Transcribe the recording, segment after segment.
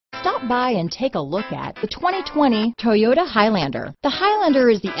Stop by and take a look at the 2020 Toyota Highlander. The Highlander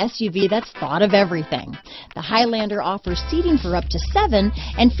is the SUV that's thought of everything. The Highlander offers seating for up to 7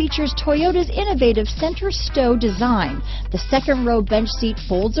 and features Toyota's innovative center stow design. The second row bench seat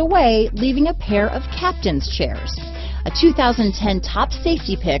folds away, leaving a pair of captain's chairs. A 2010 top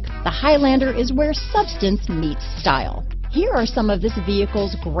safety pick, the Highlander is where substance meets style. Here are some of this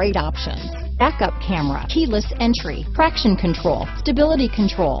vehicle's great options: backup camera, keyless entry, traction control, stability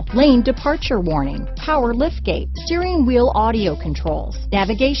control, lane departure warning, power liftgate, steering wheel audio controls,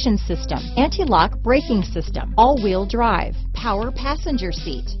 navigation system, anti-lock braking system, all-wheel drive, power passenger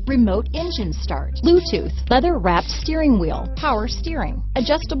seat, remote engine start, Bluetooth, leather-wrapped steering wheel, power steering,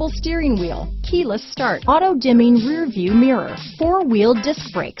 adjustable steering wheel, keyless start, auto-dimming rear view mirror, four-wheel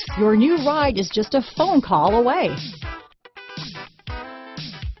disc brakes. Your new ride is just a phone call away.